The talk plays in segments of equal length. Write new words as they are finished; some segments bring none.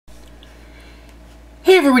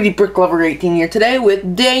everybody, BrickLover18 here today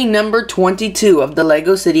with day number 22 of the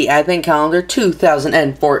LEGO City Advent Calendar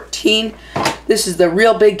 2014. This is the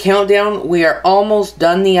real big countdown. We are almost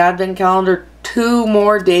done the Advent Calendar. 2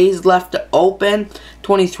 more days left to open,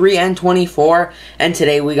 23 and 24. And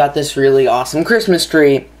today we got this really awesome Christmas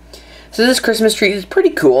tree. So this Christmas tree is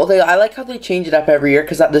pretty cool. I like how they change it up every year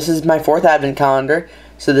because this is my 4th Advent Calendar.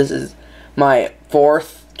 So this is my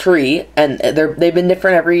 4th tree, and they've been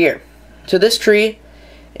different every year. So this tree,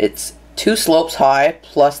 it's 2 slopes high,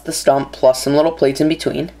 plus the stump, plus some little plates in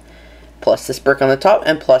between, plus this brick on the top,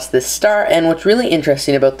 and plus this star. And what's really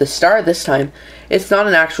interesting about this star this time, it's not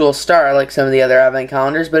an actual star like some of the other Advent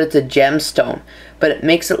calendars, but it's a gemstone. But it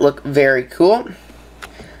makes it look very cool.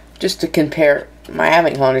 Just to compare, my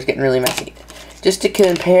Advent calendar is getting really messy. Just to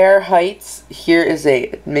compare heights, here is a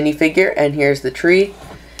minifigure, and here's the tree.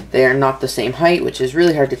 They are not the same height, which is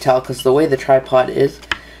really hard to tell because the way the tripod is.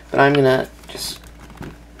 But I'm gonna just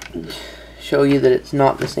show you that it's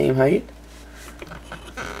not the same height.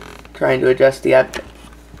 Trying to adjust the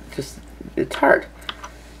it's hard.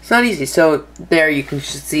 It's not easy. So there you can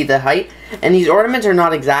see the height. And these ornaments are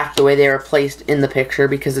not exact the way they were placed in the picture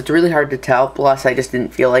because it's really hard to tell. Plus I just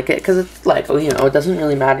didn't feel like it because it's LEGO, you know, it doesn't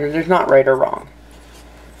really matter. There's not right or wrong.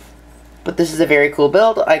 But this is a very cool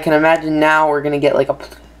build. I can imagine now we're gonna get like a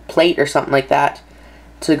plate or something like that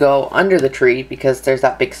to go under the tree because there's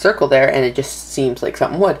that big circle there and it just seems like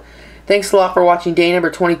something would. Thanks a lot for watching day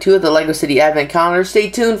number 22 of the LEGO City Advent Calendar. Stay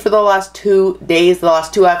tuned for the last 2 days, the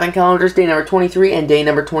last 2 Advent Calendars, day number 23 and day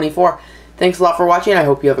number 24. Thanks a lot for watching. I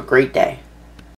hope you have a great day.